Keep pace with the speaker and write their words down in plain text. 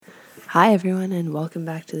Hi everyone, and welcome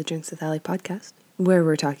back to the Drinks with Allie podcast, where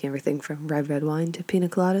we're talking everything from red wine to pina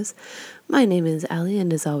coladas. My name is Allie,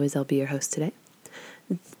 and as always, I'll be your host today.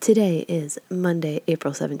 Today is Monday,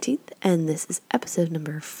 April 17th, and this is episode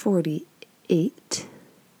number 48.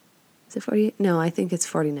 Is it 48? No, I think it's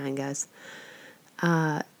 49, guys.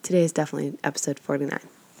 Today is definitely episode 49.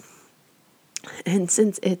 And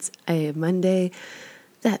since it's a Monday,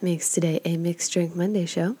 that makes today a Mixed Drink Monday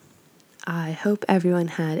show. I hope everyone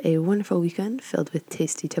had a wonderful weekend filled with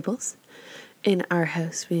tasty tipples. In our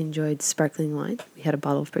house, we enjoyed sparkling wine. We had a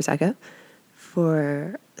bottle of Prosecco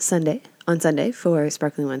on Sunday for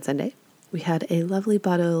Sparkling Wine Sunday. We had a lovely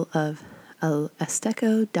bottle of El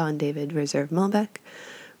Esteco Don David Reserve Malbec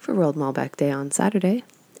for World Malbec Day on Saturday.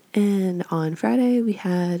 And on Friday, we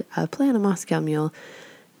had a Playa Moscow Mule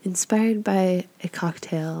inspired by a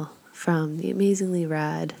cocktail from the amazingly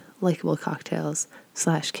rad Likeable Cocktails /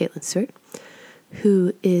 Caitlin Stewart,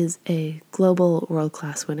 who is a global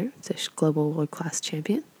world-class winner, so she's global world-class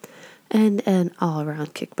champion, and an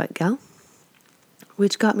all-around kick-butt gal,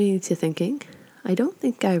 which got me to thinking, I don't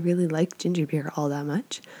think I really like ginger beer all that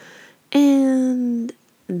much, and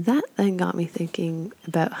that then got me thinking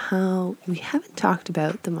about how we haven't talked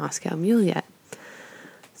about the Moscow Mule yet.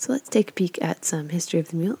 So let's take a peek at some history of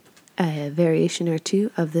the mule, a variation or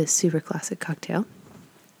two of this super classic cocktail.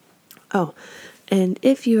 Oh, and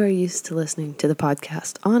if you are used to listening to the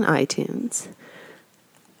podcast on iTunes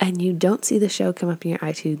and you don't see the show come up in your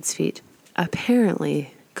iTunes feed,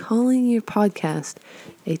 apparently calling your podcast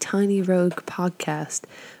a tiny rogue podcast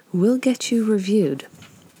will get you reviewed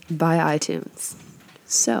by iTunes.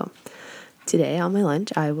 So today on my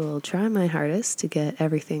lunch, I will try my hardest to get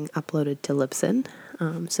everything uploaded to Libsyn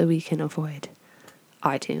so we can avoid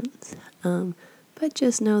iTunes. But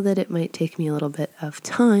just know that it might take me a little bit of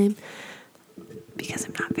time because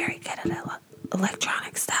I'm not very good at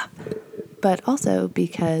electronic stuff. But also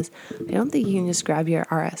because I don't think you can just grab your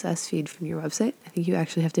RSS feed from your website. I think you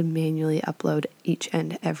actually have to manually upload each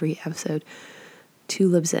and every episode to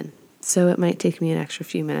Libsyn. So it might take me an extra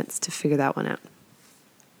few minutes to figure that one out.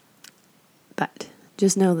 But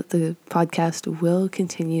just know that the podcast will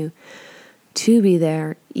continue to be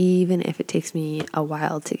there even if it takes me a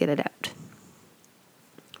while to get it out.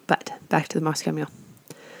 But back to the Moscow Mule.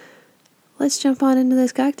 Let's jump on into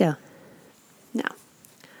this cocktail. Now,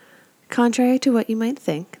 contrary to what you might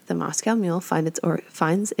think, the Moscow Mule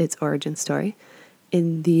finds its origin story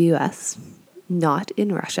in the U.S., not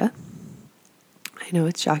in Russia. I know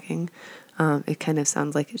it's shocking. It kind of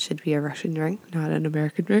sounds like it should be a Russian drink, not an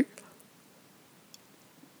American drink.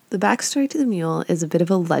 The backstory to the mule is a bit of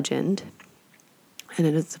a legend, and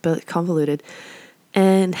it is a bit convoluted,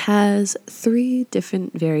 and has 3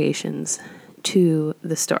 different variations to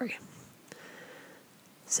the story.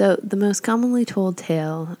 So the most commonly told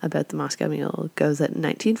tale about the Moscow Mule goes that in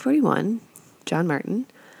 1941, John Martin,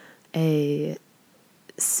 a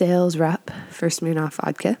sales rep for Smirnoff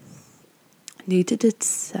Vodka, needed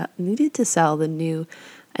to sell the new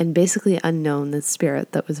and basically unknown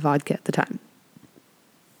spirit that was vodka at the time.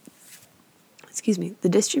 The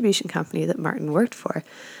distribution company that Martin worked for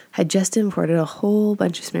had just imported a whole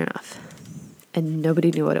bunch of Smirnoff, and nobody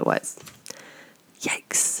knew what it was.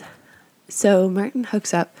 Yikes. So Martin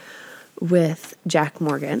hooks up with Jack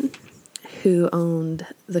Morgan, who owned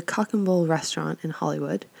the Cock and Bull restaurant in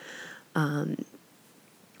Hollywood,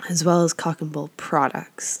 as well as Cock and Bull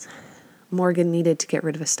products. Morgan needed to get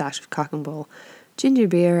rid of a stash of Cock and Bull ginger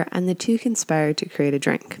beer, and the two conspired to create a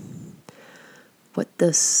drink. What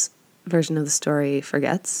this version of the story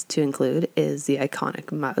forgets to include is the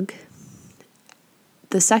iconic mug.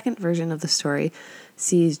 The second version of the story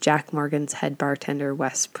sees Jack Morgan's head bartender,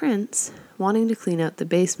 Wes Prince, wanting to clean out the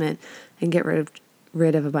basement and get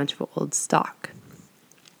rid of a bunch of old stock.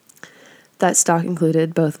 That stock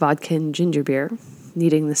included both vodka and ginger beer.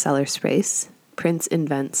 Needing the cellar space, Prince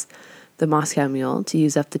invents the Moscow Mule to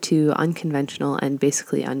use up the 2 unconventional and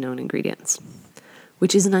basically unknown ingredients,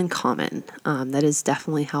 which isn't uncommon. That is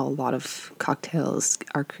definitely how a lot of cocktails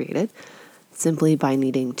are created, simply by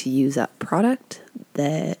needing to use up product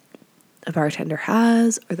that a bartender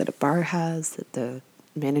has or that a bar has, that the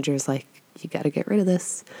manager's like, you got to get rid of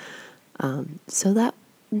this. So that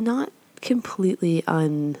not completely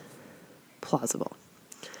unplausible.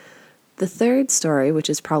 The third story,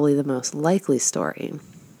 which is probably the most likely story,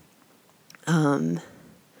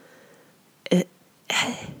 it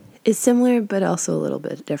is similar but also a little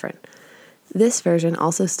bit different. This version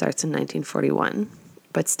also starts in 1941,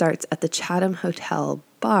 but starts at the Chatham Hotel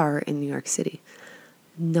bar in New York City,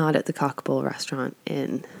 not at the Cock Bull restaurant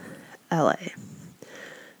in LA.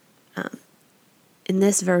 In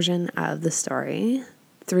this version of the story,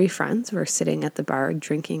 three friends were sitting at the bar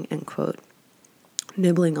drinking and, quote,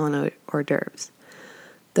 nibbling on hors d'oeuvres.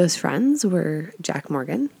 Those friends were Jack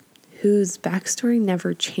Morgan, whose backstory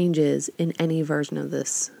never changes in any version of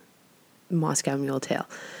this Moscow Mule tale.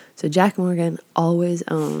 So Jack Morgan always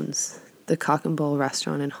owns the Cock and Bull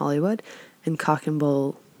restaurant in Hollywood and Cock and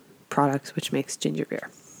Bull products, which makes ginger beer.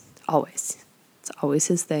 Always. It's always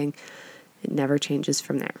his thing. It never changes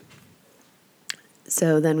from there.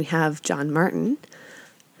 So then we have John Martin,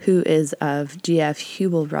 who is of G.F.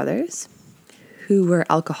 Hubel Brothers, who were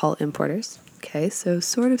alcohol importers. Okay, so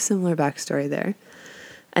sort of similar backstory there.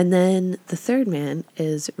 And then the third man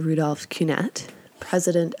is Rudolf Kunet,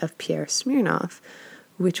 president of Pierre Smirnoff,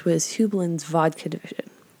 which was Hubelin's vodka division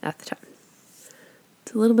at the time.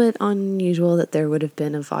 It's a little bit unusual that there would have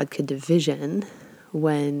been a vodka division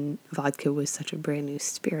when vodka was such a brand new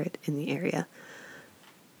spirit in the area,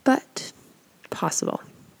 but possible.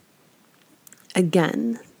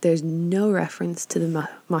 Again, there's no reference to the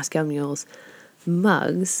Moscow Mule's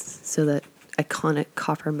mugs, so that iconic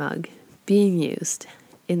copper mug, being used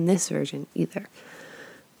in this version either.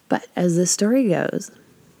 But as the story goes,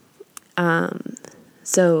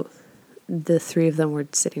 so the three of them were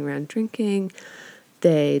sitting around drinking.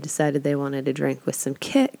 They decided they wanted a drink with some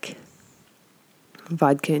kick.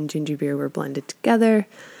 Vodka and ginger beer were blended together,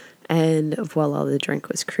 and voila, the drink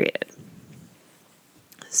was created.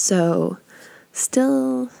 So,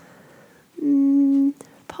 still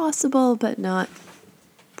possible, but not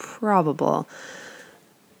probable.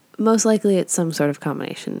 Most likely it's some sort of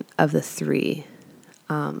combination of the three.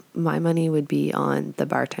 My money would be on the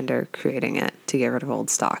bartender creating it to get rid of old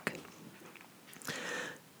stock.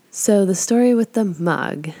 So the story with the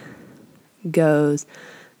mug goes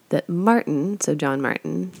that Martin, so John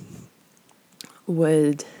Martin,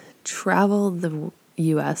 would travel the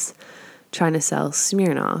U.S. trying to sell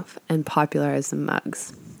Smirnoff and popularize the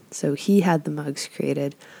mugs. So he had the mugs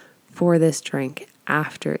created for this drink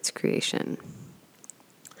after its creation.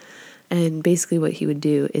 And basically what he would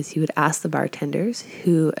do is he would ask the bartenders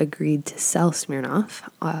who agreed to sell Smirnoff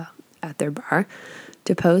at their bar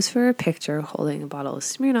to pose for a picture holding a bottle of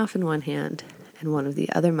Smirnoff in one hand and one of the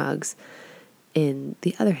other mugs in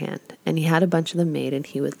the other hand. And he had a bunch of them made, and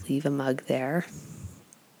he would leave a mug there,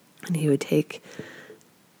 and he would take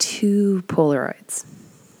 2 Polaroids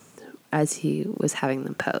as he was having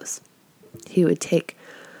them pose. He would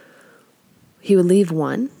leave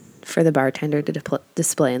one for the bartender to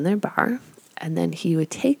display in their bar, and then he would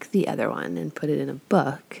take the other one and put it in a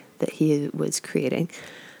book that he was creating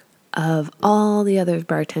of all the other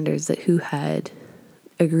bartenders who had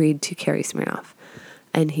agreed to carry Smirnoff.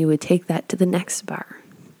 And he would take that to the next bar,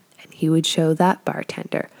 and he would show that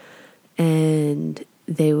bartender, and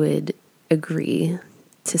they would agree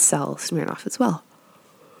to sell Smirnoff as well.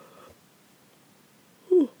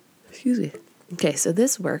 Ooh, excuse me. Okay, so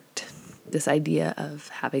this worked. This idea of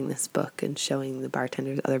having this book and showing the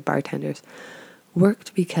bartenders, other bartenders,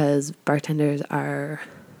 worked because bartenders are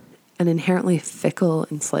an inherently fickle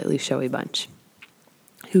and slightly showy bunch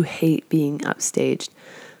who hate being upstaged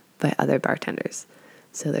by other bartenders.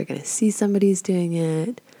 So they're going to see somebody's doing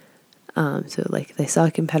it. So like if they saw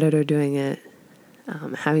a competitor doing it,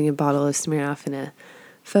 having a bottle of Smirnoff in a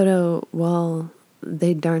photo, well,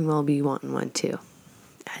 they'd darn well be wanting one too.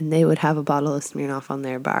 And they would have a bottle of Smirnoff on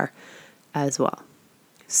their bar as well.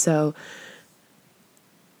 So,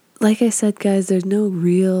 like I said, guys, there's no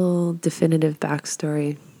real definitive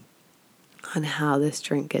backstory on how this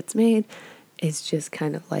drink gets made. It's just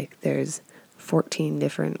kind of like there's 3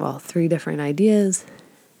 different ideas,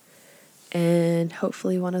 and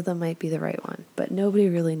hopefully one of them might be the right one, but nobody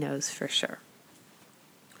really knows for sure.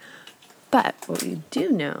 But what we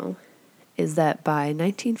do know is that by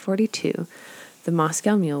 1942, the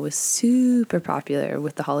Moscow Mule was super popular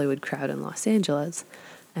with the Hollywood crowd in Los Angeles,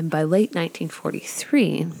 and by late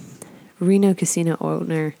 1943, Reno casino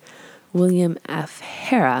owner William F.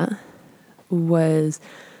 Harrah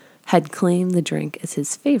had claimed the drink as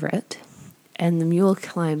his favorite, and the Mule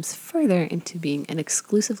climbs further into being an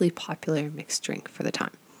exclusively popular mixed drink for the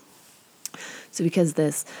time. So because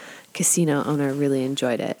this casino owner really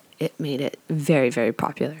enjoyed it, it made it very, very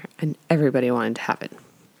popular, and everybody wanted to have it.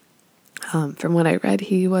 From what I read,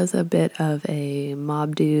 he was a bit of a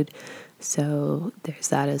mob dude, so there's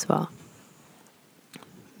that as well.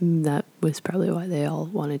 That was probably why they all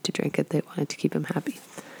wanted to drink it. They wanted to keep him happy.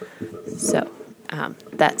 So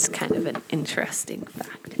that's kind of an interesting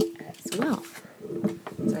fact as well.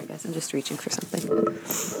 Sorry guys, I'm just reaching for something.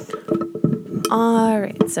 All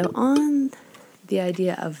right, so on the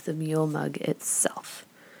idea of the Mule mug itself,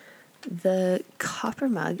 the copper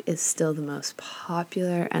mug is still the most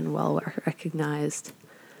popular and well-recognized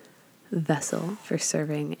vessel for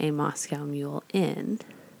serving a Moscow Mule in,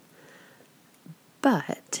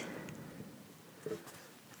 but,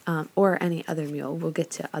 or any other mule. We'll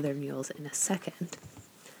get to other mules in a second.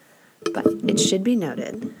 But it should be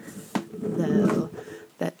noted, though,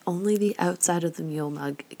 that only the outside of the mule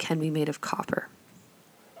mug can be made of copper.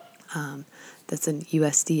 That's an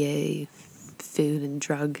USDA Food and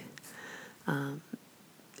Drug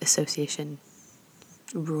Association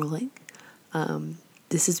ruling.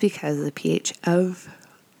 This is because the pH of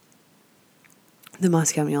the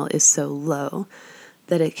Moscow Mule is so low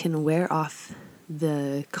that it can wear off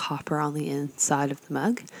the copper on the inside of the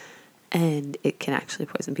mug, and it can actually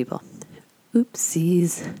poison people.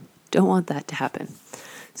 Oopsies. Don't want that to happen.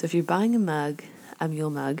 So if you're buying a mule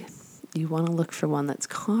mug, you want to look for one that's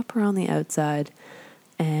copper on the outside,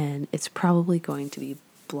 and it's probably going to be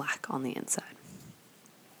black on the inside.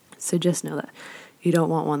 So just know that you don't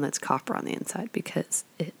want one that's copper on the inside because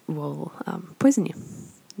it will poison you.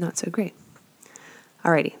 Not so great.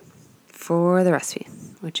 Alrighty, for the recipe,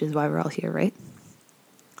 which is why we're all here, right?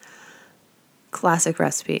 Classic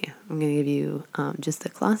recipe. I'm going to give you just the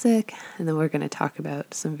classic, and then we're going to talk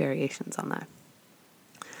about some variations on that.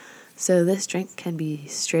 So this drink can be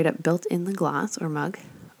straight up built in the glass or mug,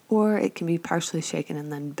 or it can be partially shaken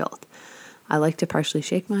and then built. I like to partially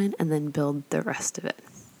shake mine and then build the rest of it.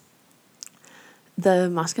 The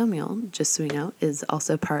Moscow Mule, just so we know, is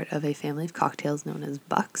also part of a family of cocktails known as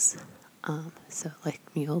Bucks. So like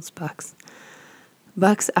mules, Bucks.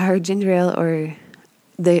 Bucks are ginger ale, or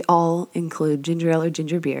they all include ginger ale or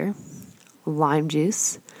ginger beer, lime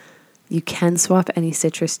juice. You can swap any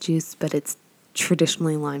citrus juice, but it's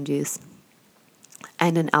traditionally lime juice,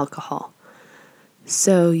 and an alcohol.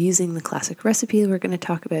 So using the classic recipe we're going to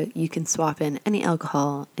talk about, you can swap in any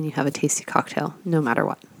alcohol and you have a tasty cocktail no matter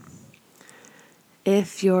what.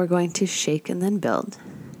 If you're going to shake and then build,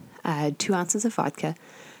 add 2 ounces of vodka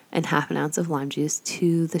and half an ounce of lime juice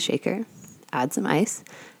to the shaker. Add some ice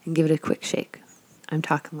and give it a quick shake. I'm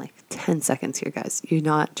talking like 10 seconds here, guys. You're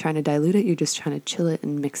not trying to dilute it, you're just trying to chill it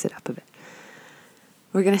and mix it up a bit.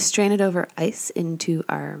 We're going to strain it over ice into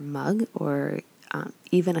our mug, or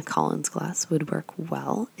even a Collins glass would work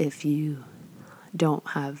well if you don't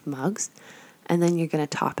have mugs. And then you're going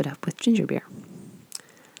to top it up with ginger beer.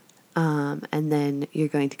 And then you're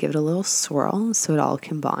going to give it a little swirl so it all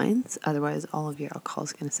combines. Otherwise, all of your alcohol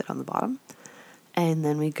is going to sit on the bottom. And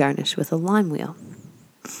then we garnish with a lime wheel.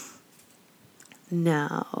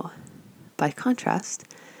 Now, by contrast,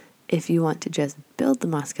 if you want to just build the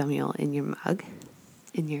Moscow Mule in your mug,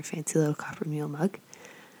 in your fancy little copper mule mug,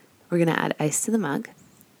 we're going to add ice to the mug,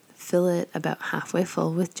 fill it about halfway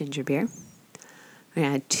full with ginger beer. We're going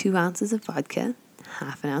to add 2 ounces of vodka,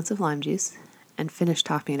 half an ounce of lime juice, and finish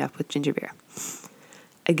topping it up with ginger beer.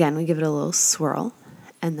 Again, we give it a little swirl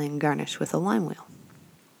and then garnish with a lime wheel.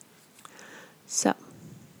 So,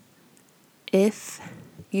 if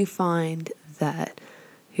you find that,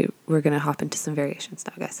 we're going to hop into some variations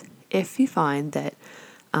now, guys. If you find that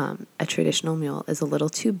a traditional mule is a little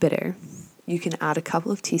too bitter, you can add a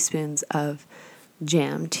couple of teaspoons of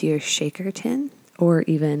jam to your shaker tin, or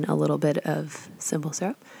even a little bit of simple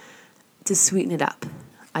syrup to sweeten it up.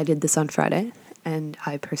 I did this on Friday, and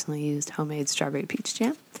I personally used homemade strawberry peach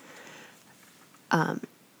jam.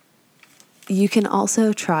 You can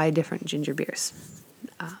also try different ginger beers.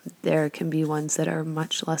 There can be ones that are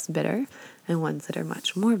much less bitter and ones that are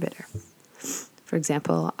much more bitter. For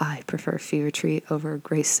example, I prefer Fever Tree over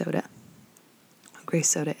Grace Soda. Grace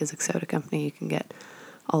Soda is a soda company you can get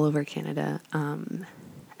all over Canada, and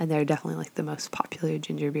they're definitely like the most popular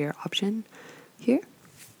ginger beer option here.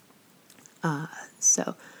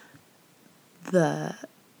 So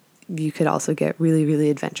you could also get really, really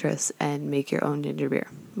adventurous and make your own ginger beer,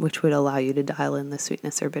 which would allow you to dial in the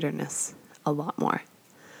sweetness or bitterness a lot more.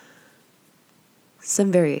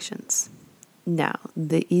 Some variations. Now,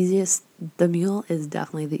 the mule is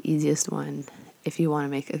definitely the easiest one if you want to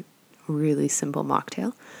make a really simple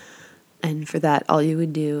mocktail. And for that, all you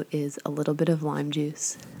would do is a little bit of lime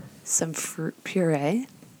juice, some fruit puree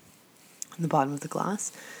on the bottom of the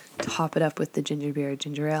glass, top it up with the ginger beer or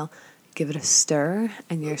ginger ale, give it a stir,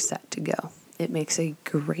 and you're set to go. It makes a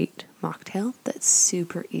great mocktail that's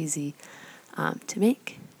super easy to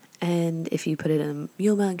make. And if you put it in a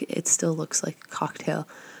mule mug, it still looks like a cocktail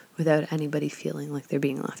without anybody feeling like they're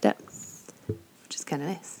being left out, which is kind of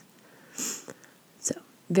nice. So,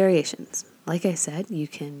 variations. Like I said, you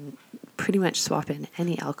can pretty much swap in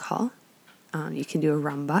any alcohol. You can do a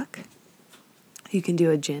rum buck. You can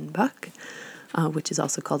do a gin buck, which is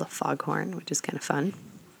also called a foghorn, which is kind of fun.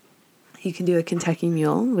 You can do a Kentucky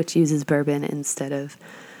Mule, which uses bourbon instead of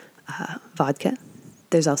vodka.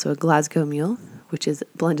 There's also a Glasgow Mule, which is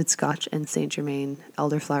blended Scotch and Saint Germain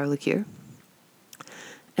elderflower liqueur.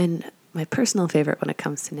 And my personal favorite when it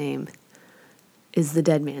comes to name is the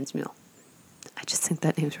Dead Man's Mule. I just think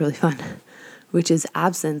that name's really fun, which is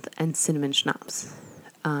absinthe and cinnamon schnapps.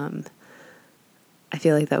 I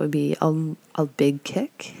feel like that would be a big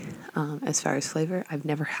kick as far as flavor. I've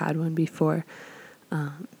never had one before,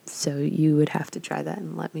 so you would have to try that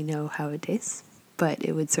and let me know how it tastes. But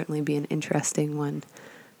it would certainly be an interesting one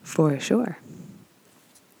for sure.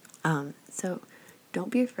 So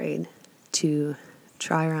don't be afraid to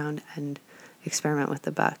try around and experiment with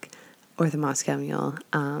the Buck or the Moscow Mule.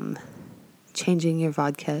 Changing your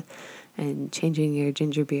vodka and changing your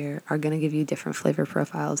ginger beer are going to give you different flavor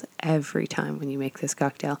profiles every time when you make this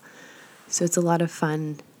cocktail. So it's a lot of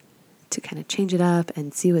fun to kind of change it up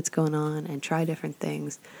and see what's going on and try different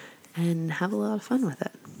things and have a lot of fun with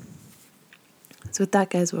it. So with that,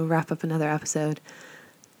 guys, we'll wrap up another episode.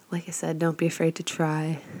 Like I said, don't be afraid to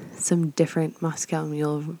try some different Moscow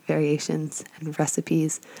Mule variations and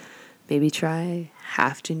recipes. Maybe try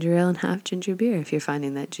half ginger ale and half ginger beer if you're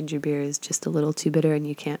finding that ginger beer is just a little too bitter and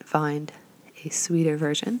you can't find a sweeter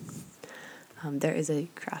version. There is a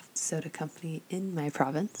craft soda company in my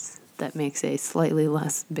province that makes a slightly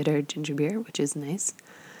less bitter ginger beer, which is nice.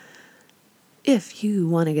 If you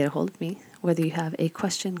want to get a hold of me, whether you have a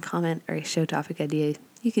question, comment, or a show topic idea,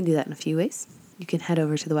 you can do that in a few ways. You can head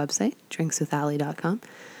over to the website, drinkswithallie.com.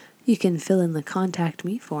 You can fill in the contact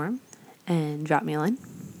me form and drop me a line.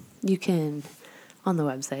 You can, on the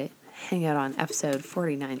website, hang out on episode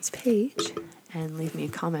 49's page and leave me a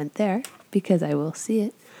comment there because I will see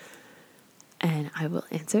it and I will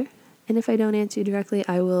answer. And if I don't answer you directly,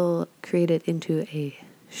 I will create it into a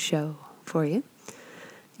show for you.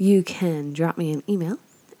 You can drop me an email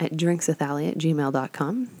at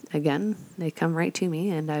drinkswithallie@gmail.com. Again, they come right to me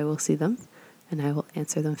and I will see them and I will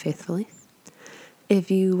answer them faithfully.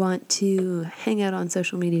 If you want to hang out on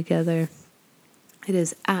social media together, it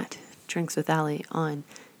is at Drinks with Allie on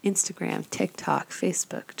Instagram, TikTok,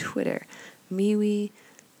 Facebook, Twitter, MeWe,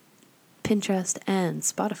 Pinterest, and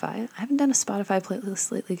Spotify. I haven't done a Spotify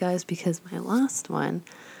playlist lately, guys, because my last one,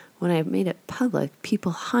 when I made it public,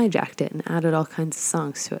 people hijacked it and added all kinds of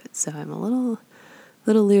songs to it. So I'm a little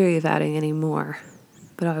leery of adding any more,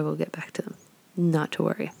 but I will get back to them. Not to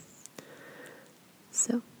worry.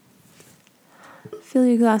 So, fill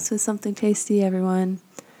your glass with something tasty, everyone.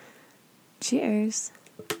 Cheers.